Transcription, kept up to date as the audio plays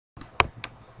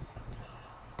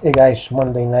Hey guys,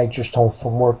 Monday night, just home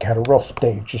from work, had a rough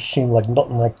day. It just seemed like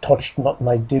nothing I touched, nothing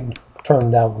I did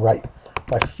turned out right.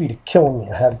 My feet are killing me.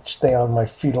 I had to stay on my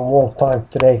feet a long time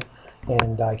today,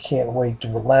 and I can't wait to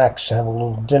relax, have a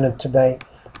little dinner today,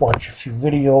 watch a few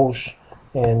videos,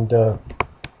 and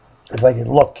if I get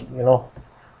lucky, yeah,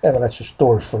 but that's a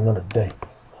story for another day.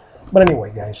 But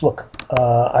anyway, guys, look,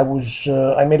 I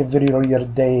made a video the other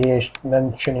day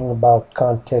mentioning about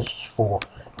contests for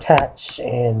tats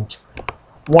and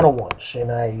 101s,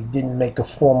 and I didn't make a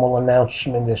formal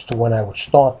announcement as to when I would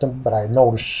start them, but I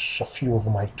noticed a few of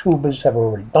my tubers have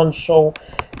already done so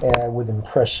with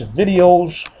impressive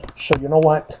videos. So you know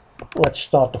what? Let's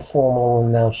start the formal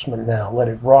announcement now. Let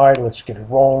it ride. Let's get it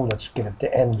rolling. Let's get it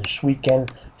to end this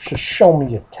weekend. So show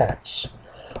me your tats.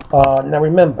 Now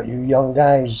remember, you young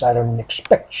guys, I don't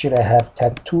expect you to have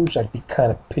tattoos. I'd be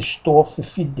kind of pissed off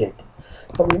if you did.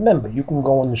 But remember, you can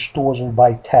go in the stores and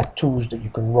buy tattoos that you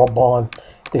can rub on.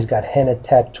 They've got henna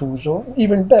tattoos, or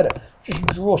even better, just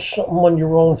draw something on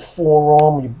your own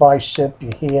forearm, your bicep,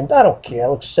 your hand. I don't care.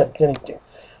 I'll accept anything.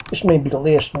 This may be the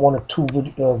last one or two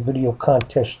video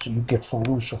contests you get from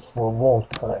Russo for a long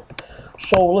time.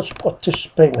 So let's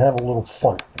participate and have a little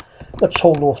fun. Let's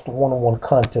hold off the 101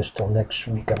 contest till next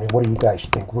week. I mean, what do you guys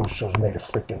think? Russo's made of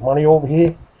freaking money over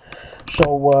here.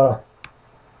 So,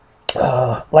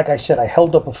 like I said, I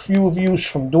held up a few views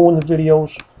from doing the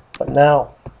videos, but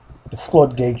now the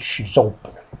floodgates, she's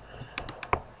open.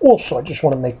 Also, I just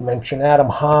want to make mention, Adam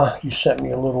Ha, you sent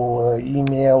me a little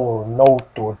email or a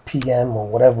note or a PM or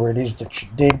whatever it is that you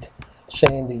did,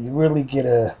 saying that you really get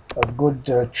a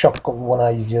good chuckle when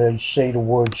I say the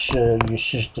words your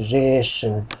sister's ass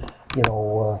and,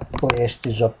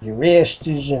 blasters up your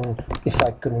asses, and if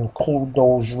I could include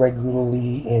those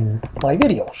regularly in my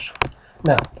videos.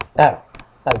 Now, Adam,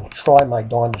 I will try my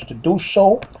darndest to do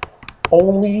so,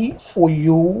 only for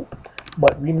you,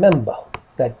 but remember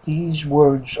that these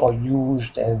words are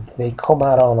used and they come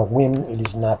out on a whim. It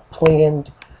is not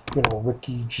planned.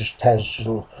 Ricky just has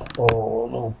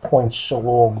little points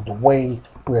along the way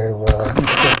where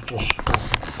these things just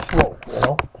flow,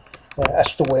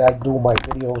 That's the way I do my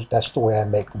videos. That's the way I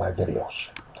make my videos.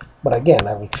 But again,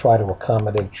 I will try to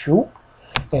accommodate you.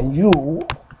 And you,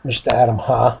 Mr. Adam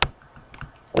Ha,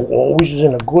 who always is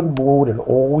in a good mood and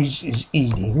always is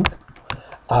eating,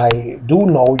 I do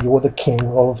know you're the king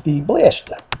of the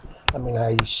blaster. I mean,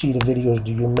 I see the videos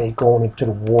that you make going into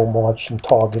the Walmarts and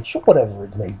Targets or whatever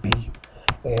it may be,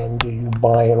 and you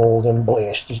buying all them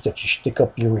blasters that you stick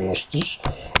up your asses,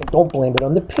 and don't blame it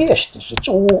on the pastors. It's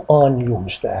all on you,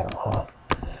 Mr. Adam Ha.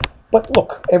 But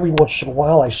look, every once in a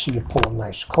while I see you pull a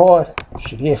nice card,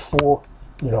 so therefore,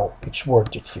 it's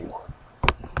worth it for you.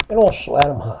 And also,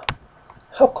 Adam Ha,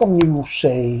 how come you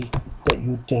say that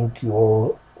you think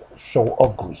you're so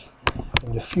ugly?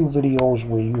 In the few videos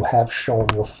where you have shown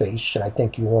your face, and I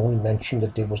think you only mentioned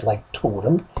that there was like 2 of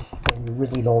them, and you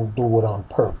really don't do it on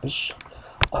purpose,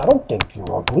 I don't think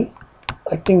you're ugly.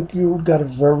 I think you've got a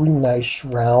very nice,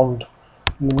 round,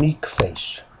 unique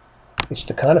face. It's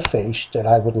the kind of face that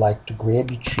I would like to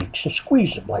grab your cheeks and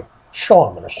squeeze them, like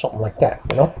Charmin or something like that,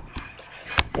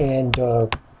 And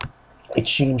it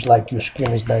seems like your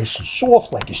skin is nice and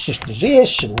soft, like your sister's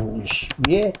ass, and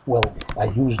yeah, well, I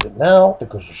used it now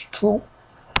because it's true.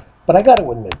 But I got to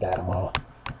admit, Adam Ha,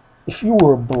 if you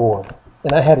were abroad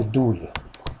and I had to do you,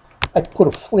 I'd put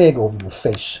a flag over your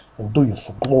face and do you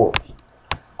for glory.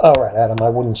 All right, Adam, I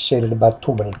wouldn't say that about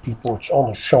too many people. It's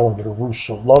only showing you the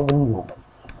Russo love and humor.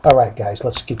 All right, guys,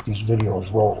 let's get these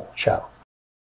videos rolling. Ciao.